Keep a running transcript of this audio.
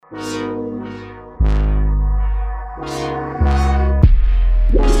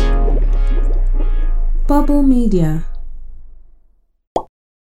Bubble Media.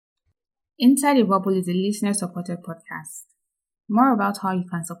 Inside the Bubble is a listener-supported podcast. More about how you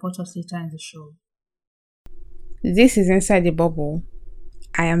can support us later in the show. This is Inside the Bubble.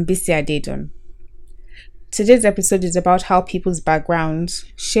 I am Bisi Adedon. Today's episode is about how people's backgrounds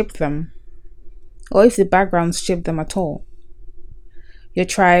shape them, or if the backgrounds shape them at all. Your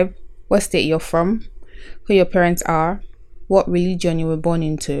tribe, what state you're from, who your parents are, what religion you were born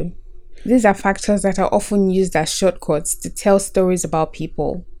into. These are factors that are often used as shortcuts to tell stories about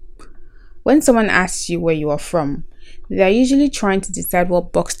people. When someone asks you where you are from, they are usually trying to decide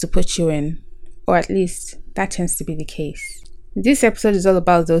what box to put you in, or at least that tends to be the case. This episode is all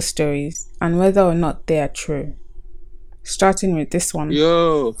about those stories and whether or not they are true. Starting with this one.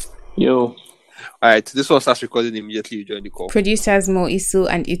 Yo. Alright, this one starts recording immediately you join the call. Producers Mo Isu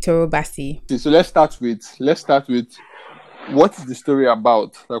and Itoro Basi. So let's start with what is the story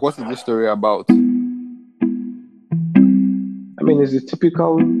about? Like, what is this story about? I mean, it's a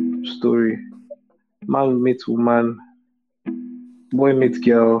typical story. Man meets woman, boy meets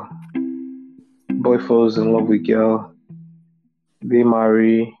girl, boy falls in love with girl, they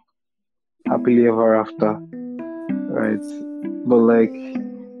marry, happily ever after, right? But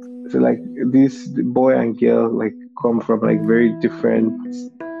this boy and girl come from very different,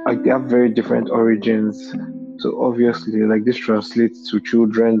 they have very different origins. So obviously, this translates to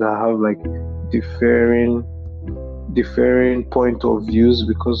children that have differing point of views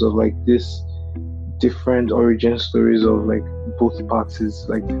because of this different origin stories of both parties,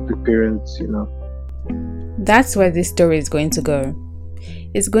 the parents, That's where this story is going to go.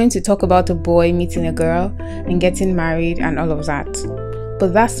 It's going to talk about a boy meeting a girl and getting married and all of that.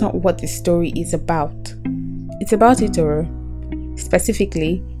 But that's not what this story is about. It's about Itoro,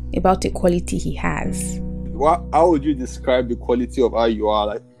 specifically about the quality he has. How would you describe the quality of how you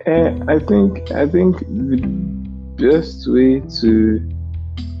are? I think the best way to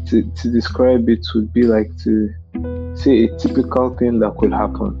describe it would be to say a typical thing that could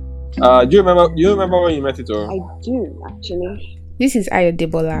happen. Do you remember when you met Itoro? I do, actually. This is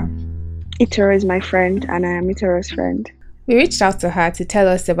Ayodebola. Itoro is my friend, and I am Itoro's friend. We reached out to her to tell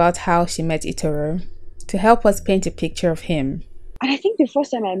us about how she met Itoro, to help us paint a picture of him. And I think the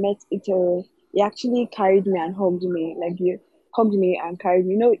first time I met Itoro, he actually carried me and hugged me. He hugged me and carried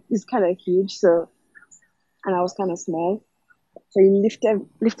me. He's kind of huge, and I was kind of small. So he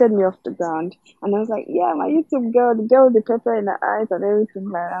lifted me off the ground. And I was like, yeah, my YouTube girl, the girl with the pepper in the eyes and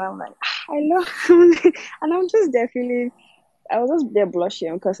everything. And I'm like, I love him. And I'm just there I was just there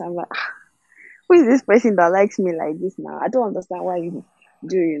blushing because I'm like, who is this person that likes me like this now? I don't understand why you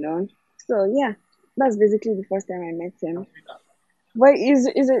do, So yeah, that's basically the first time I met him. But it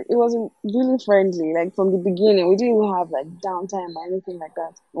was really friendly, from the beginning. We didn't even have downtime or anything like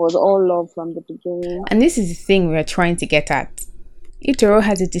that. It was all love from the beginning. And this is the thing we're trying to get at. Itoro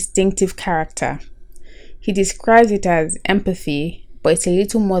has a distinctive character. He describes it as empathy, but it's a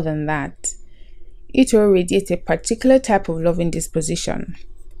little more than that. Itoro radiates a particular type of loving disposition,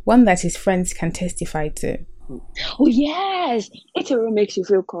 one that his friends can testify to. Oh yes! Itoro makes you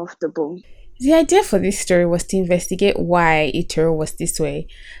feel comfortable. The idea for this story was to investigate why Itoro was this way,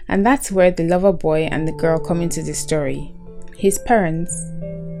 and that's where the lover boy and the girl come into the story. His parents.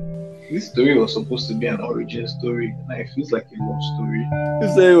 This story was supposed to be an origin story, and it feels like a love story.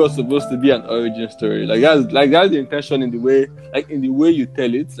 This story was supposed to be an origin story. That's the intention in the way you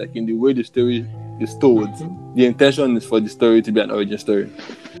tell it, in the way the story is told. The intention is for the story to be an origin story.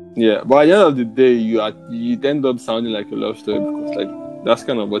 Yeah, but at the end of the day, you end up sounding like a love story because that's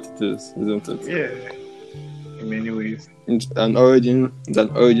kind of what it is, isn't it? Yeah, in many ways. It's an origin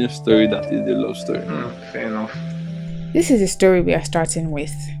story that is the love story. Fair enough. This is the story we are starting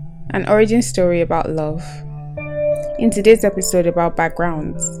with, an origin story about love. In today's episode about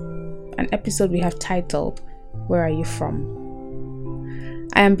backgrounds, an episode we have titled, Where Are You From?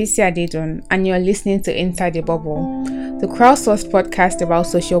 I am Bisi Adedon, and you are listening to Inside the Bubble, the crowdsourced podcast about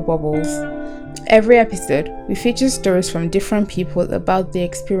social bubbles. Every episode, we feature stories from different people about their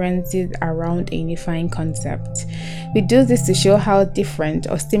experiences around a unifying concept. We do this to show how different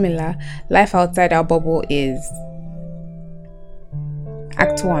or similar life outside our bubble is.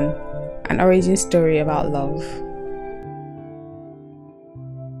 Act 1. An origin story about love.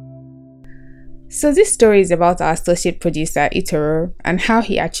 So this story is about our associate producer, Itoro, and how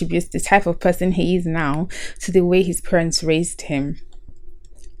he attributes the type of person he is now to the way his parents raised him.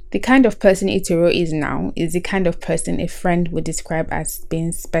 The kind of person Itoro is now is the kind of person a friend would describe as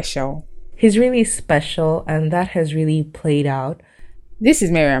being special. He's really special, and that has really played out. This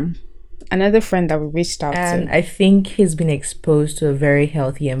is Miriam, another friend that we reached out And to. I think he's been exposed to a very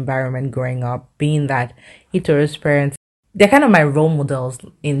healthy environment growing up, being that Itoro's parents, they're kind of my role models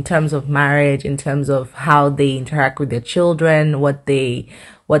in terms of marriage, in terms of how they interact with their children, what they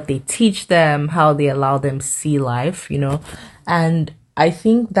teach them, how they allow them see life, And I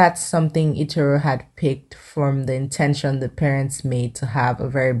think that's something Itoro had picked from the intention the parents made to have a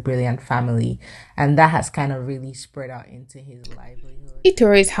very brilliant family, and that has kind of really spread out into his livelihood.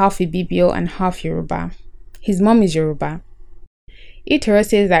 Itoro is half Ibibio and half Yoruba. His mom is Yoruba. Itoro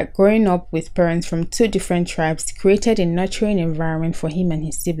says that growing up with parents from two different tribes created a nurturing environment for him and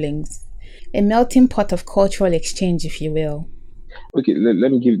his siblings. A melting pot of cultural exchange, if you will. Okay,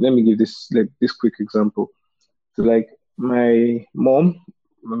 let me give this quick example. So like my mom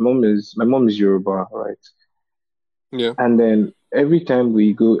is Yoruba, right? Yeah. And then every time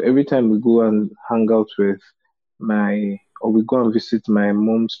we go and hang out with or we go and visit my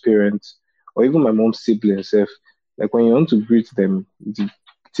mom's parents, or even my mom's siblings, if like when you want to greet them, the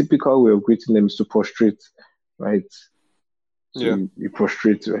typical way of greeting them is to prostrate, right? So Yeah. you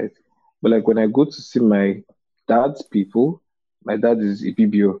prostrate, right? But like when I go to see my dad's people, my dad is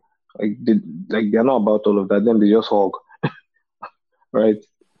Ibibio. They're not about all of that. Then they just hug, right?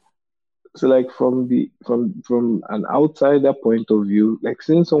 So like from an outsider point of view, like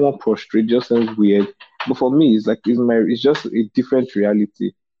seeing someone prostrate just sounds weird. But for me, it's just a different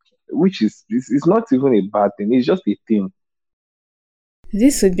reality, which is it's not even a bad thing. It's just a thing.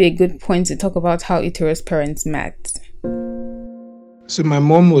 This would be a good point to talk about how Itoro's parents met. So my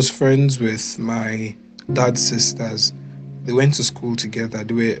mom was friends with my dad's sisters. They went to school together.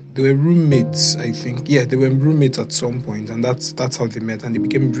 They were roommates, I think. Yeah, they were roommates at some point, and that's how they met, and they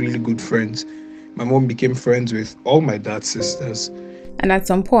became really good friends. My mom became friends with all my dad's sisters. And at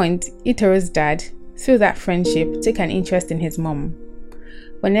some point, Itoro's dad, through that friendship, took an interest in his mom.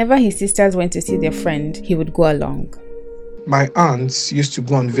 Whenever his sisters went to see their friend, he would go along. My aunts used to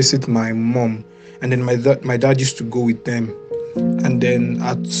go and visit my mom, and then my dad used to go with them. And then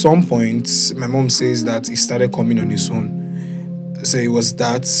at some point, my mom says that he started coming on his own. So it was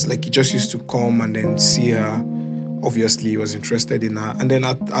that, like, he just used to come and then see her. Obviously, he was interested in her. And then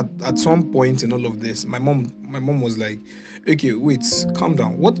at some point in all of this, my mom was like, okay, wait, calm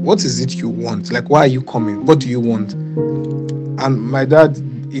down. What is it you want? Like, why are you coming? What do you want? And my dad,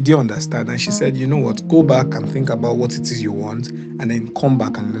 he didn't understand. And she said, you know what, go back and think about what it is you want, and then come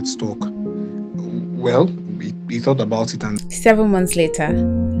back and let's talk. Well, he thought about it, and 7 months later,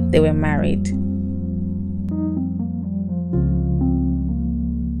 they were married.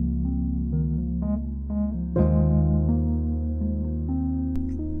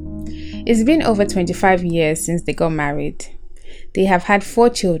 It's been over 25 years since they got married. They have had 4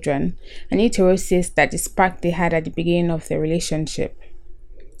 children, and Itoro says that the spark they had at the beginning of their relationship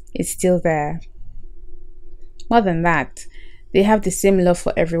is still there. More than that, they have the same love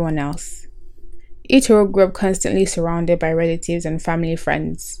for everyone else. Itoro grew up constantly surrounded by relatives and family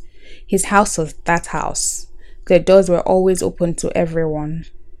friends. His house was that house. The doors were always open to everyone.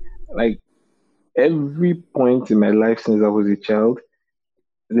 Like every point in my life since I was a child,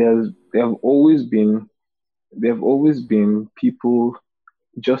 there have always been people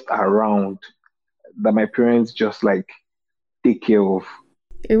just around that my parents just like take care of.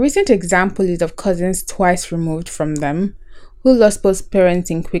 A recent example is of cousins twice removed from them, who lost both parents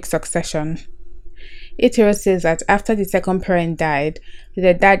in quick succession. Itoro says that after the second parent died,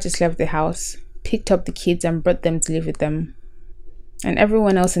 their dad just left the house, picked up the kids and brought them to live with them. And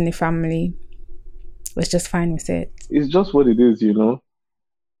everyone else in the family was just fine with it. It's just what it is, you know.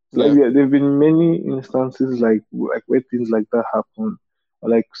 Like Yeah. there've been many instances like where things like that happen, or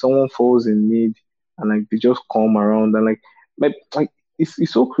like someone falls in need and like they just come around and like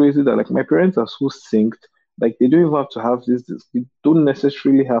it's so crazy that like my parents are so synced. Like they don't even have to have this. They don't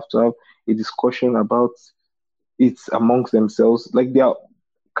necessarily have to have a discussion about it amongst themselves. Like they are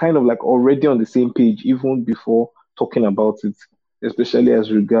kind of like already on the same page even before talking about it, especially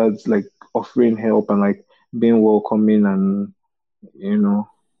as regards like offering help and like being welcoming and you know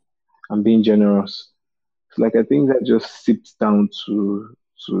and being generous. So, like I think that just sips down to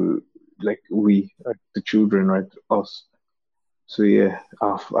like we like the children, right? Us. So yeah,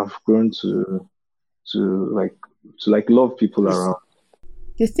 I've grown to like love people around.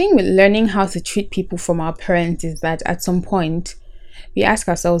 The thing with learning how to treat people from our parents is that at some point, we ask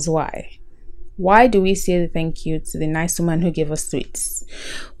ourselves why. Why do we say thank you to the nice woman who gave us sweets?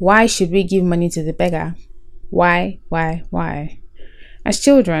 Why should we give money to the beggar? Why? As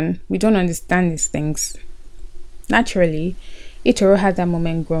children, we don't understand these things. Naturally, Itoro had that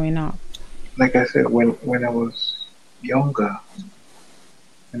moment growing up. Like I said, when I was younger,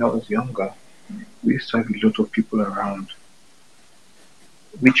 when I was younger, we used to have a lot of people around,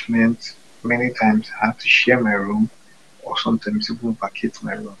 which meant many times I had to share my room or sometimes even vacate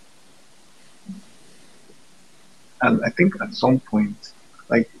my room. And I think at some point,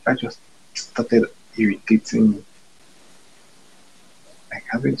 like I just started irritating me, like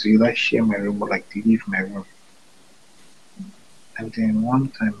having to either share my room or like leave my room. And then one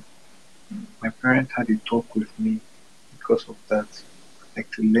time, my parents had a talk with me because of that, like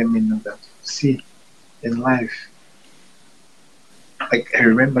to let me know that, see, in life, like I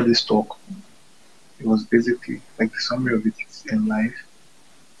remember this talk. It was basically like the summary of it is in life,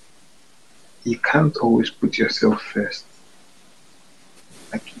 you can't always put yourself first.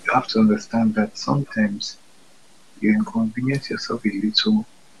 Like you have to understand that sometimes you inconvenience yourself a little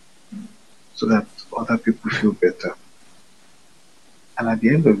so that other people feel better. And at the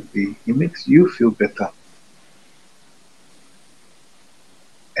end of the day, it makes you feel better,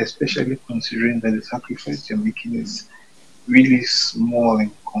 especially considering that the sacrifice you're making is really small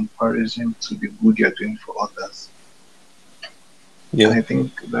in comparison to the good you're doing for others. And Yeah. I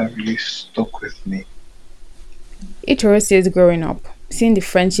think that really stuck with me. Itoro says growing up, seeing the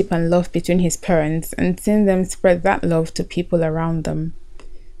friendship and love between his parents and seeing them spread that love to people around them.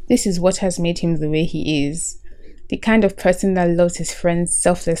 This is what has made him the way he is. The kind of person that loves his friends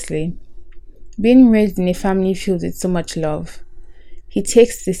selflessly. Being raised in a family filled with so much love, he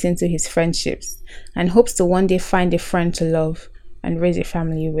takes this into his friendships and hopes to one day find a friend to love and raise a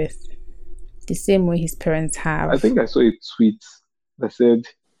family with, the same way his parents I have. think I saw a tweet that said,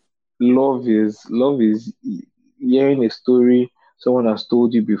 love is hearing a story someone has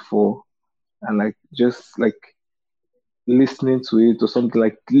told you before and like just like listening to it or something,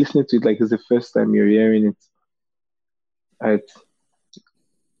 like listening to it like it's the first time you're hearing it. Right.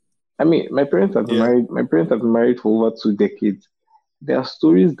 I mean, Yeah. my parents have been married for over 2 decades. There are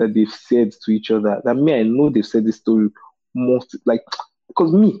stories that they've said to each other that me, I know they've said this story most like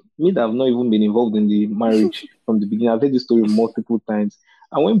because me that have not even been involved in the marriage from the beginning, I've heard this story multiple times.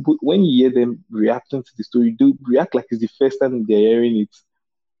 And when you hear them reacting to the story, they react like it's the first time they're hearing it.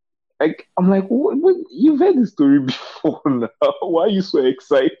 Like I'm like, what? You've heard this story before now. Why are you so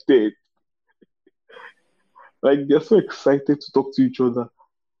excited? Like they're so excited to talk to each other.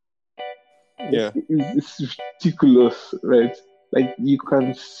 Yeah. It's ridiculous, right? Like you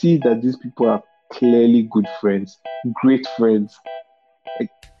can see that these people are clearly good friends, great friends.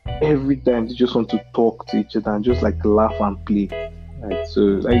 Like every time they just want to talk to each other and just like laugh and play. Right. So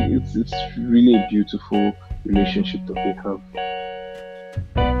like it's really a beautiful relationship that they have.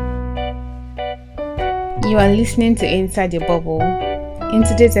 You are listening to Inside the Bubble. In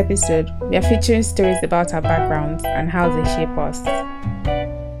today's episode, we are featuring stories about our backgrounds and how they shape us.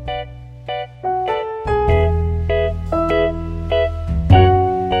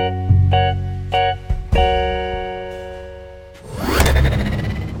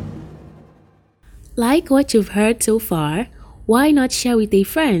 Like what you've heard so far? Why not share with a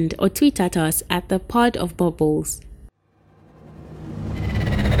friend or tweet at us at the Pod of Bubbles?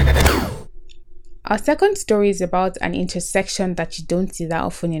 Our second story is about an intersection that you don't see that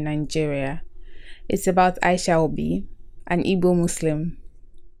often in Nigeria. It's about Aisha Obi, an Igbo Muslim.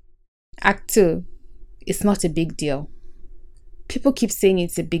 Act 2. It's not a big deal. People keep saying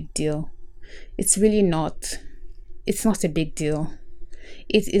it's a big deal. It's really not. It's not a big deal.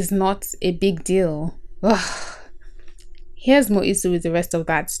 It is not a big deal. Ugh. Here's Moisu with the rest of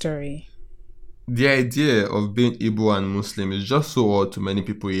that story. The idea of being Igbo and Muslim is just so odd to many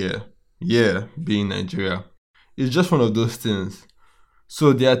people here. Yeah, being Nigeria. It's just one of those things.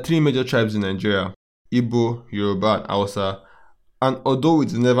 So there are three major tribes in Nigeria: Igbo, Yoruba, and Hausa. And although it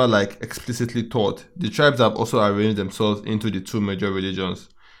is never like explicitly taught, the tribes have also arranged themselves into the two major religions.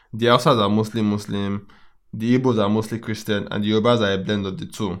 The Hausas are mostly Muslim, the Igbos are mostly Christian, and the Yorubas are a blend of the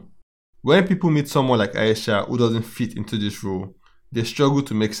two. When people meet someone like Aisha who doesn't fit into this role, they struggle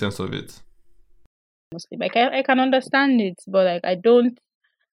to make sense of it. Muslim. Like I can understand it, but like I don't.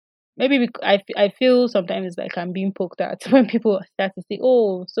 Maybe I feel sometimes like I'm being poked at when people start to say,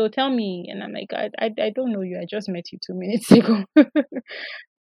 "Oh, so tell me," and I'm like, I don't know you. I just met you 2 minutes ago.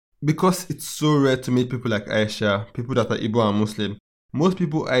 Because it's so rare to meet people like Aisha, people that are Igbo and Muslim, most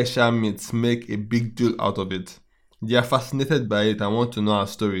people Aisha meets make a big deal out of it. They are fascinated by it and want to know her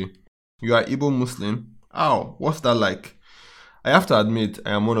story. You are Igbo Muslim? Ow, what's that like? I have to admit,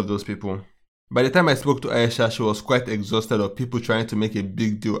 I am one of those people. By the time I spoke to Aisha, she was quite exhausted of people trying to make a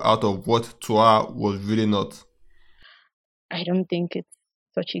big deal out of what to her was really not. I don't think it's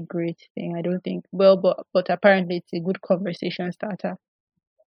such a great thing. I don't think. Well, but apparently it's a good conversation starter.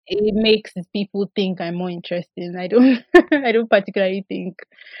 it makes people think I'm more interesting. I don't I don't particularly think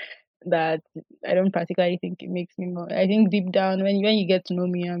that I don't particularly think it makes me more. I think deep down when you get to know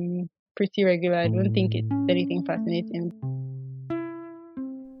me, I'm pretty regular. I don't think it's anything fascinating.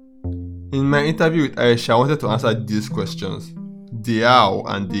 In my interview with Aisha, I wanted to answer these questions: the how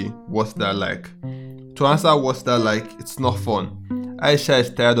and the what's that like. To answer what's that like, it's not fun. Aisha is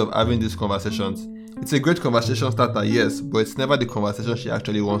tired of having these conversations. It's a great conversation starter, yes, but it's never the conversation she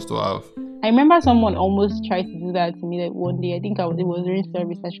actually wants to have. I remember someone almost tried to do that to me like one day. I think it was during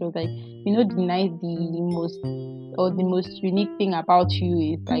service that she was like, the most unique thing about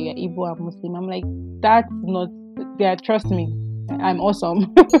you is that you're Igbo and Muslim. I'm like, that's not there, trust me. I'm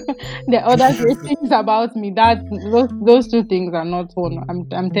awesome. There are other great things about me. Those two things are not one.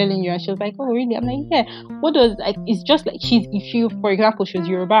 I'm telling you. And she was like, oh really? I'm like, yeah. What does like? It's just like for example, she was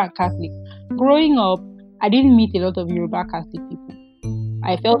Yoruba and Catholic. Growing up, I didn't meet a lot of Yoruba Catholic people.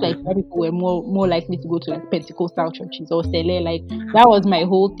 I felt like people were more likely to go to like Pentecostal churches or Sele. Like that was my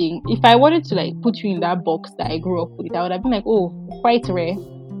whole thing. If I wanted to like put you in that box that I grew up with, I would have been like, oh, quite rare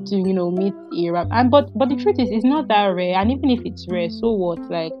to meet Arab. And but the truth is, it's not that rare. And even if it's rare, so what?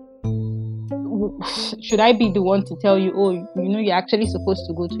 Like, should I be the one to tell you, oh, you're actually supposed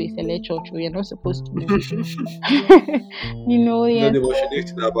to go to a Sele church, or you're not supposed to? Yeah. The most unique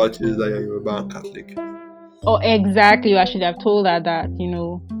thing about you is that you're Yoruba and Catholic. Oh, exactly. I should have told her that,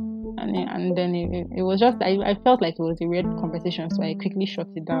 and then it was just, I felt like it was a weird conversation, so I quickly shut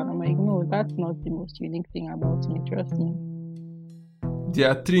it down. I'm like, no, that's not the most unique thing about me, trust me. There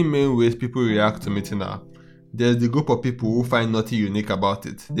are three main ways people react to meeting her. There's the group of people who find nothing unique about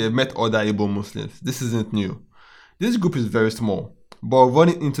it. They've met other Igbo Muslims. This isn't new. This group is very small, but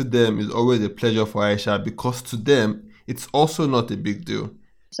running into them is always a pleasure for Aisha because to them, it's also not a big deal.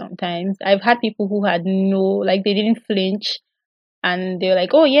 Sometimes I've had people who had they didn't flinch, and they're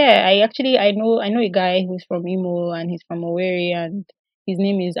like, oh yeah, I know a guy who's from Imo and he's from Owerri and his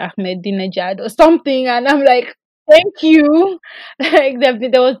name is Ahmed Dinajad or something, and I'm like, thank you. Like there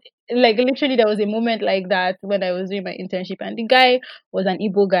was literally there was a moment like that when I was doing my internship, and the guy was an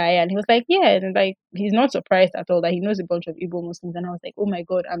Igbo guy, and he was like, yeah, and like he's not surprised at all that he knows a bunch of Igbo Muslims, and I was like, oh my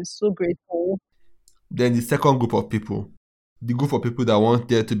god, I'm so grateful. Then the second group of people, the group of people that want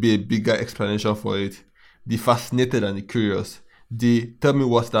there to be a bigger explanation for it, the fascinated and the curious, the tell me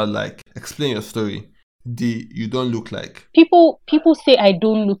what's that like, explain your story, the you don't look like. People say I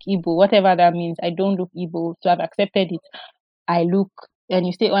don't look Igbo, whatever that means. I don't look Igbo, so I've accepted it. I look, and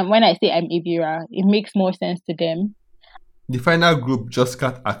you say when I say I'm Ebira, it makes more sense to them. The final group just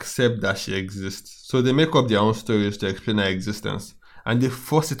can't accept that she exists, so they make up their own stories to explain her existence, and they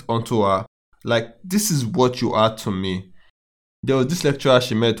force it onto her, like, this is what you are to me. There was this lecturer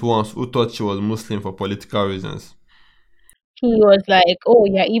she met once who thought she was Muslim for political reasons. He was like, oh,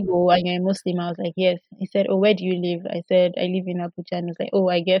 you're Igbo and you're a Muslim. I was like, yes. He said, oh, where do you live? I said, I live in Abuja. And he was like, oh,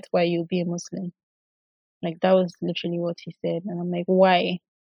 I get why you'll be a Muslim. Like, that was literally what he said. And I'm like, why?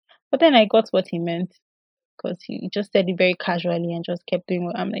 But then I got what he meant, because he just said it very casually and just kept doing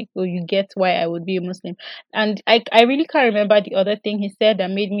what I'm like, oh, you get why I would be a Muslim. And I really can't remember the other thing he said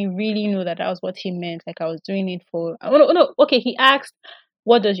that made me really know that was what he meant. Like I was doing it for, oh no, okay, he asked,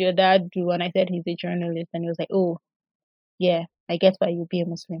 what does your dad do? And I said, he's a journalist. And he was like, oh, yeah, I get why you'd be a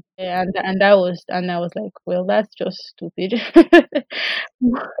Muslim. And I was like, well, that's just stupid.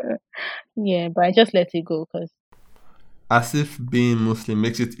 Yeah, but I just let it go because. As if being Muslim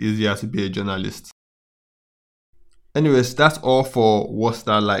makes it easier to be a journalist. Anyways, that's all for what's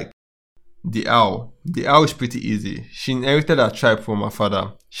that like. The owl. The owl is pretty easy. She inherited her tribe from her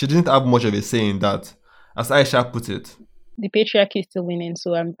father. She didn't have much of a say in that. As Aisha put it, the patriarchy is still winning,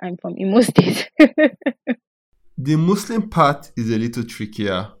 so I'm from Imo State. The Muslim part is a little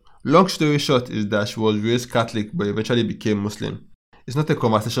trickier. Long story short is that she was raised Catholic but eventually became Muslim. It's not a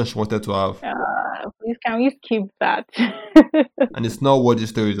conversation she wanted to have. Please, can we skip that? And it's not what the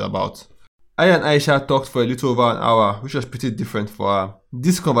story is about. I and Aisha talked for a little over an hour, which was pretty different for her.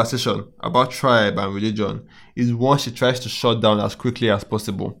 This conversation about tribe and religion is one she tries to shut down as quickly as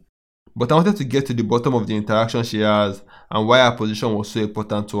possible. But I wanted to get to the bottom of the interaction she has and why her position was so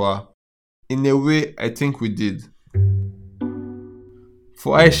important to her. In a way, I think we did.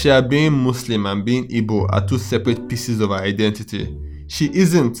 For Aisha, being Muslim and being Igbo are two separate pieces of her identity. She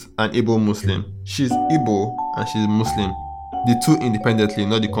isn't an Igbo Muslim. She's Igbo and she's Muslim. The two independently,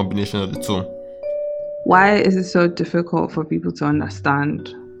 not the combination of the two. Why is it so difficult for people to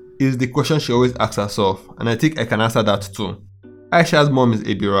understand? Is the question she always asks herself, and I think I can answer that too. Aisha's mom is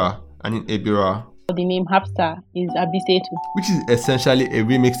Ebira, and in Ebira, the name Hafsa is Abisetu, which is essentially a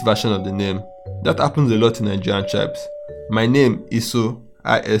remixed version of the name. That happens a lot in Nigerian tribes. My name, Isu,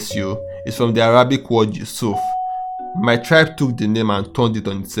 ISU, is from the Arabic word Yusuf. My tribe took the name and turned it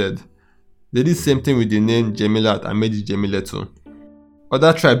on its head. They did the same thing with the name Jemilat and made it Jemiletu.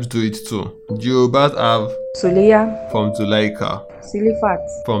 Other tribes do it too. The Yorubas have Suliya, from Zulaika, Silifat,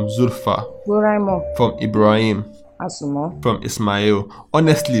 from Zulfa, Buraimo, from Ibrahim, Asumo. from Ismail.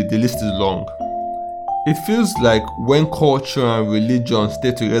 Honestly, the list is long. It feels like when culture and religion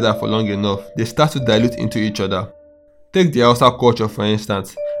stay together for long enough, they start to dilute into each other. Take the Hausa culture for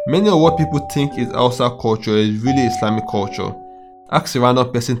instance. Many of what people think is Hausa culture is really Islamic culture. Ask a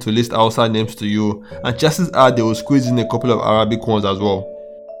random person to list Hausa names to you, and chances are they will squeeze in a couple of Arabic ones as well.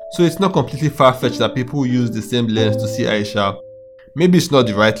 So it's not completely far-fetched that people use the same lens to see Aisha. Maybe it's not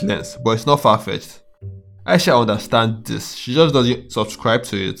the right lens, but it's not far-fetched. Aisha understands this, she just doesn't subscribe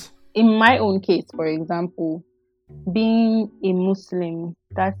to it. In my own case, for example, being a Muslim,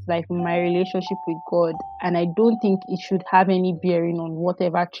 that's like my relationship with God, and I don't think it should have any bearing on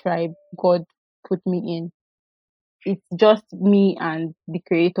whatever tribe God put me in. It's just me and the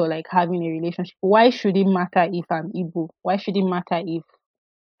creator like having a relationship. Why should it matter if I'm Igbo? Why should it matter if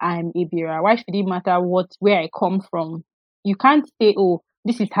I'm Ibira? Why should it matter where I come from? You can't say, oh,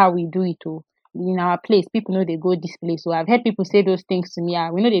 this is how we do it. Oh, in our place, people know they go this place. So I've heard people say those things to me.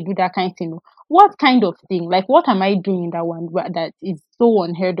 We know they do that kind of thing. What kind of thing? Like, what am I doing in that one that is so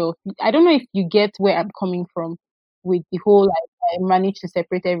unheard of? I don't know if you get where I'm coming from with the whole like I managed to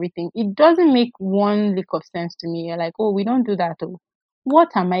separate everything. It doesn't make one lick of sense to me. You're like, oh, we don't do that. Oh,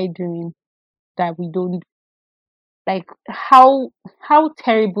 what am I doing that we don't? Like, how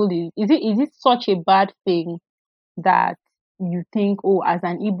terrible is it? Is it such a bad thing that you think, oh, as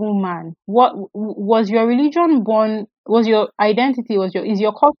an Igbo man, what was your religion born? Was your identity? Is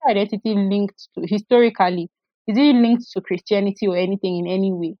your cultural identity linked to historically? Is it linked to Christianity or anything in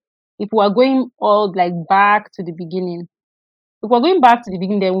any way? If we are going all like back to the beginning,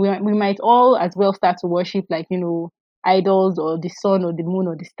 then we might all as well start to worship like idols or the sun or the moon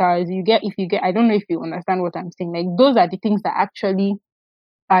or the stars. I don't know if you understand what I'm saying. Like those are the things that actually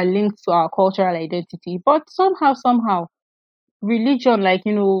are linked to our cultural identity. But somehow, religion like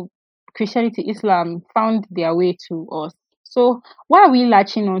Christianity, Islam found their way to us. So why are we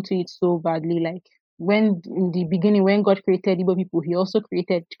latching onto it so badly? Like when in the beginning, when God created Igbo people, He also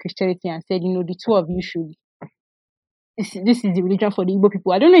created Christianity and said, the two of you should. This is the religion for the Igbo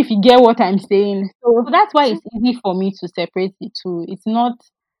people. I don't know if you get what I'm saying. So that's why it's easy for me to separate the two. It's not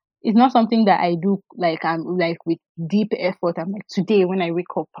something that I do like I'm like with deep effort. I'm like today when I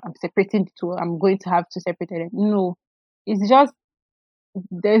wake up, I'm separating the two. I'm going to have to separate them. No, it's just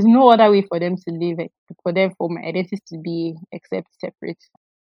there's no other way for them to live it, for my identity to be except separate.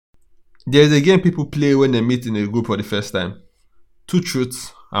 There's a game people play when they meet in a group for the first time. 2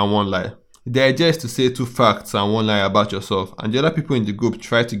 truths and 1 lie. The idea is to say 2 facts and 1 lie about yourself, and the other people in the group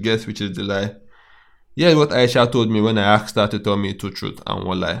try to guess which is the lie. Here's what Aisha told me when I asked her to tell me 2 truths and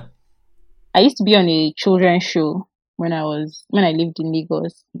 1 lie. I used to be on a children's show when I lived in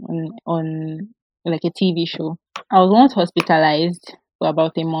Lagos on like a TV show. I was once hospitalized for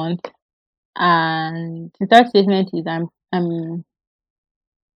about a month, and the third statement is I'm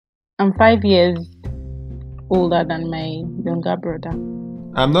 5 years older than my younger brother.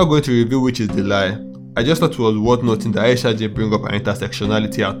 I'm not going to reveal which is the lie. I just thought it was worth noting that Aisha didn't bring up her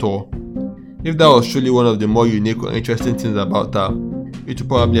intersectionality at all. If that was truly one of the more unique or interesting things about her, it would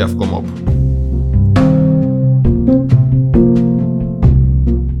probably have come up.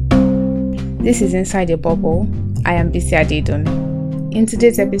 This is Inside a Bubble. I am Bisi Adedon. In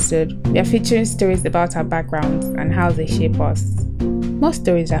today's episode, we are featuring stories about our backgrounds and how they shape us. More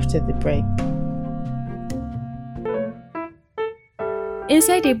stories after the break.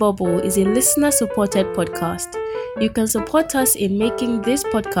 Inside a Bubble is a listener-supported podcast. You can support us in making this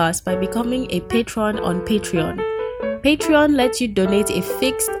podcast by becoming a patron on Patreon. Patreon lets you donate a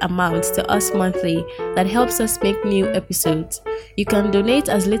fixed amount to us monthly that helps us make new episodes. You can donate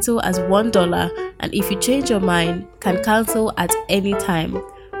as little as $1, and if you change your mind, can cancel at any time.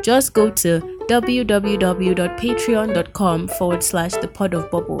 Just go to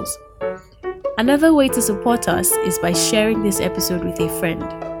www.patreon.com/thepodofbubbles. Another way to support us is by sharing this episode with a friend.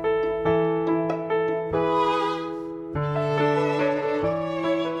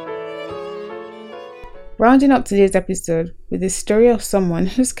 Rounding up today's episode with the story of someone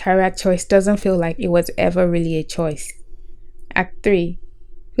whose career choice doesn't feel like it was ever really a choice. Act 3.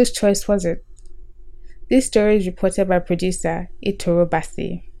 Whose choice was it? This story is reported by producer Itoro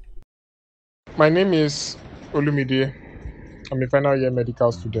Basi. My name is Olumide. I'm a final year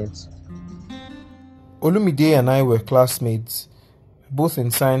medical student. Olumide and I were classmates, both in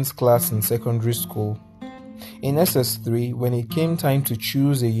science class in secondary school. In SS3, when it came time to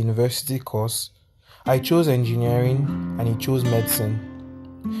choose a university course, I chose engineering and he chose medicine.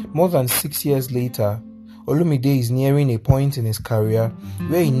 More than 6 years later, Olumide is nearing a point in his career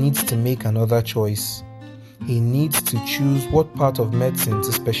where he needs to make another choice. He needs to choose what part of medicine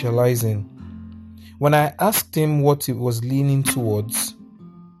to specialize in. When I asked him what he was leaning towards,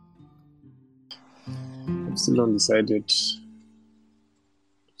 I'm still undecided.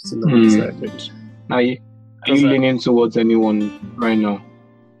 Are you leaning towards anyone right now?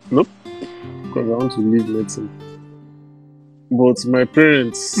 Nope. Because I want to leave medicine. But my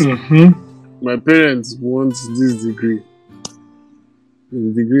parents want this degree.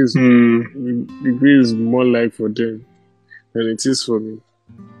 The degree is more like for them than it is for me.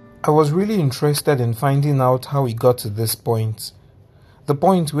 I was really interested in finding out how he got to this point. The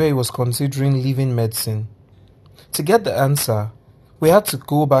point where he was considering leaving medicine. To get the answer, we had to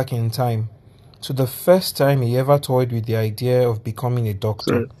go back in time to the first time he ever toyed with the idea of becoming a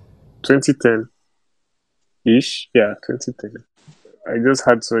doctor. 2010-ish? Yeah, 2010. I just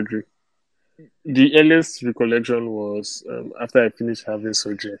had surgery. The earliest recollection was after I finished having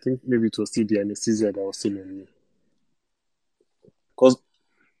surgery. I think maybe it was still the anesthesia that was still on me. Because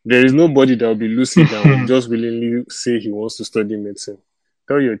there is nobody that will be lucid and will just willingly say he wants to study medicine.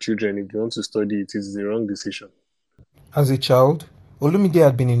 Tell your children if they want to study it is the wrong decision. As a child, Olumide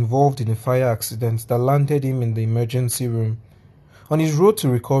had been involved in a fire accident that landed him in the emergency room. On his road to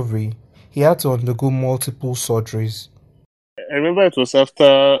recovery, he had to undergo multiple surgeries. I remember it was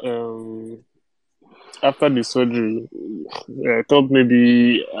after the surgery. I thought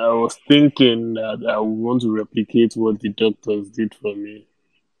maybe I was thinking that I would want to replicate what the doctors did for me,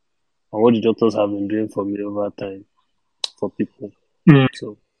 or what the doctors have been doing for me over time for people.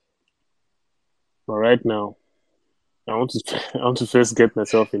 So, but right now, I want to first get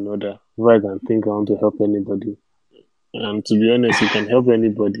myself in order before I can think I want to help anybody. And to be honest, you can help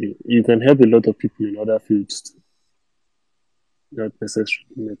anybody. You can help a lot of people in other fields too. Not necessarily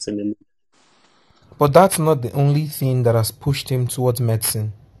medicine. But that's not the only thing that has pushed him towards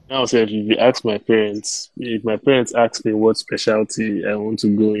medicine. Now, so if you ask my parents, if my parents ask me what specialty I want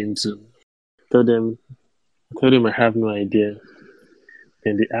to go into, tell them I have no idea.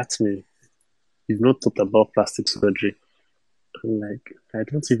 And they ask me, "You've not thought about plastic surgery?" I'm like, I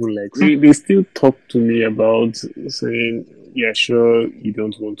don't even like. So they still talk to me about saying, "Yeah, sure, you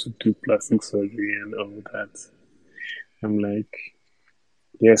don't want to do plastic surgery and all that." I'm like,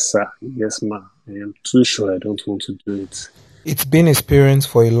 "Yes, sir. Yes, ma. I am too sure I don't want to do it." It's been his parents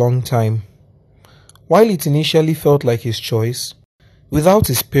for a long time. While it initially felt like his choice, without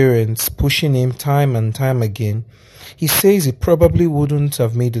his parents pushing him time and time again, he says he probably wouldn't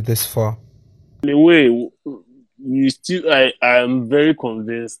have made it this far. In a way, I am very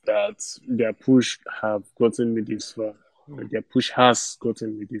convinced that their push have gotten me this far. Their push has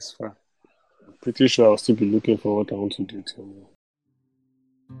gotten me this far. I'm pretty sure I'll still be looking for what I want to do tomorrow.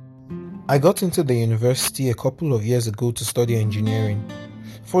 I got into the university a couple of years ago to study engineering,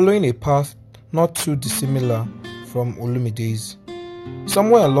 following a path not too dissimilar from Olumide's.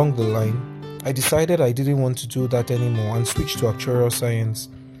 Somewhere along the line, I decided I didn't want to do that anymore and switched to actuarial science,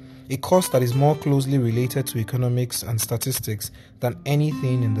 a course that is more closely related to economics and statistics than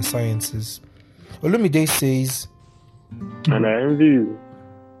anything in the sciences. Olumide says, and I envy you.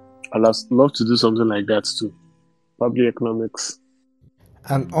 I'd love to do something like that too. Public economics.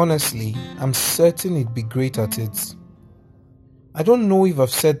 And honestly, I'm certain he'd be great at it. I don't know if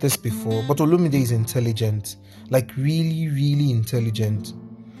I've said this before, but Olumide is intelligent. Like really, really intelligent.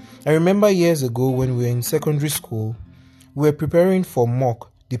 I remember years ago when we were in secondary school, we were preparing for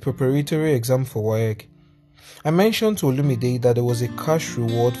mock, the preparatory exam for WAEC. I mentioned to Olumide that there was a cash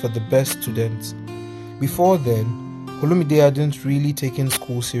reward for the best students. Before then, Olumide hadn't really taken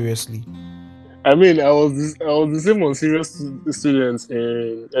school seriously. I mean, I was the same unserious student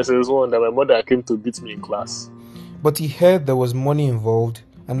in SS1 that my mother came to beat me in class. But he heard there was money involved,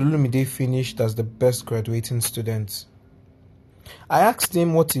 and Olumide finished as the best graduating student. I asked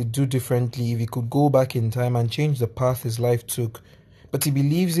him what he'd do differently if he could go back in time and change the path his life took, but he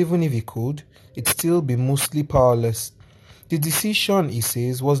believes even if he could, it'd still be mostly powerless. The decision, he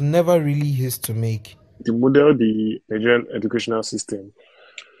says, was never really his to make. The model the Nigerian educational system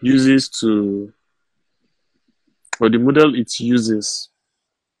uses the model it uses,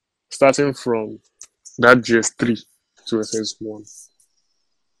 starting from that GS3 to SS1,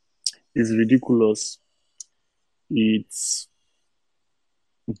 is ridiculous. It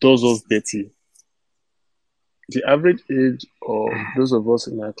does us dirty. The average age of those of us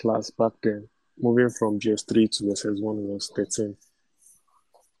in our class back then, moving from GS3 to SS1, was 13,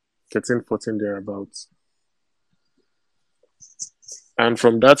 14 thereabouts. And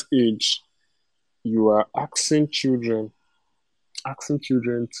from that age, you are asking children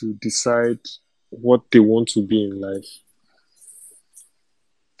to decide what they want to be in life.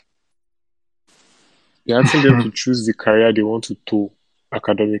 You're asking them to choose the career they want to do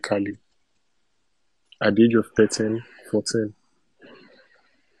academically at the age of 13, 14.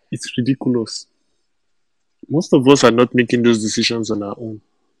 It's ridiculous. Most of us are not making those decisions on our own.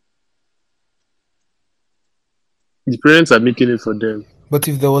 The parents are making it for them. But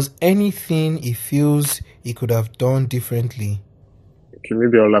if there was anything he feels he could have done differently, Okay,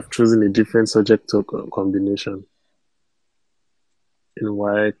 maybe I would have chosen a different subject or combination. In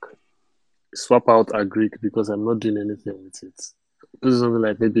WAEC, swap out Agric because I'm not doing anything with it. Put something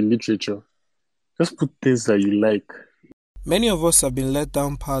like maybe literature. Just put things that you like. many of us have been let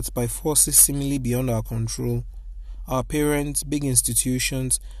down paths by forces seemingly beyond our control. Our parents, big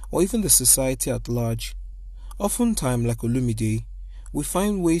institutions, or even the society at large. Oftentimes, like Olumide, we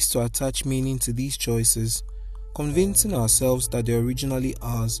find ways to attach meaning to these choices, convincing ourselves that they're originally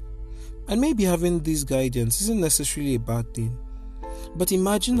ours. And maybe having this guidance isn't necessarily a bad thing. But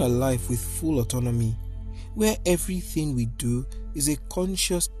imagine a life with full autonomy, where everything we do is a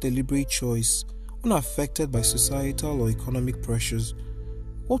conscious, deliberate choice, unaffected by societal or economic pressures.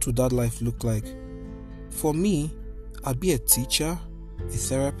 What would that life look like? For me, I'd be a teacher, a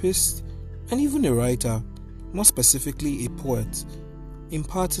therapist, and even a writer, more specifically a poet.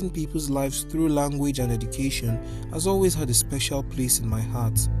 Imparting people's lives through language and education has always had a special place in my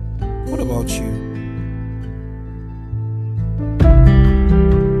heart. What about you?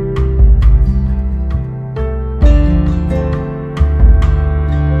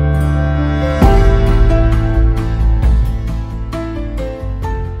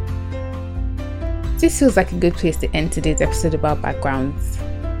 This feels like a good place to end today's episode about backgrounds.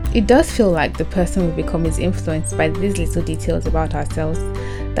 It does feel like the person we become is influenced by these little details about ourselves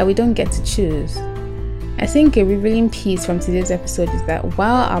that we don't get to choose. I think a revealing piece from today's episode is that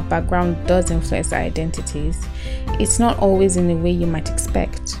while our background does influence our identities, it's not always in the way you might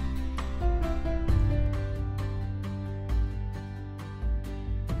expect.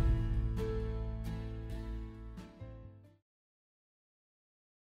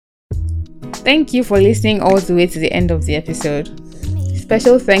 Thank you for listening all the way to the end of the episode.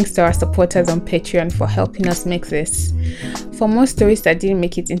 Special thanks to our supporters on Patreon for helping us make this. For more stories that didn't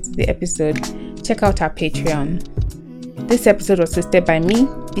make it into the episode, check out our Patreon. This episode was hosted by me,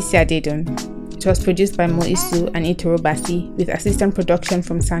 Bisi Adedun. It was produced by Mo Isu and Itoro Basi with assistant production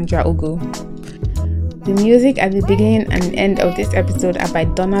from Sandra Ugo. The music at the beginning and end of this episode are by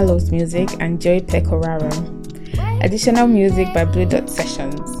Donna Loves Music and Joey Pecoraro. Additional music by Blue Dot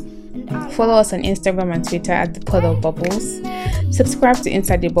Sessions. Follow us on Instagram and Twitter at The Pod of Bubbles. Subscribe to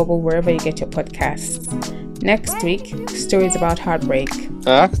Inside the Bubble wherever you get your podcasts. Next week, stories about heartbreak.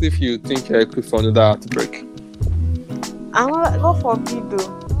 I asked if you think you're equipped for another heartbreak. I'm not, God forbid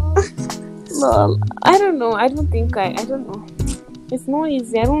though. No, I don't know. I don't know. It's not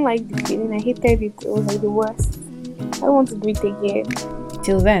easy. I don't like the feeling. I hated it. It was like the worst. I don't want to do it again.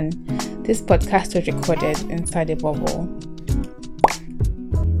 Till then, this podcast was recorded inside a bubble.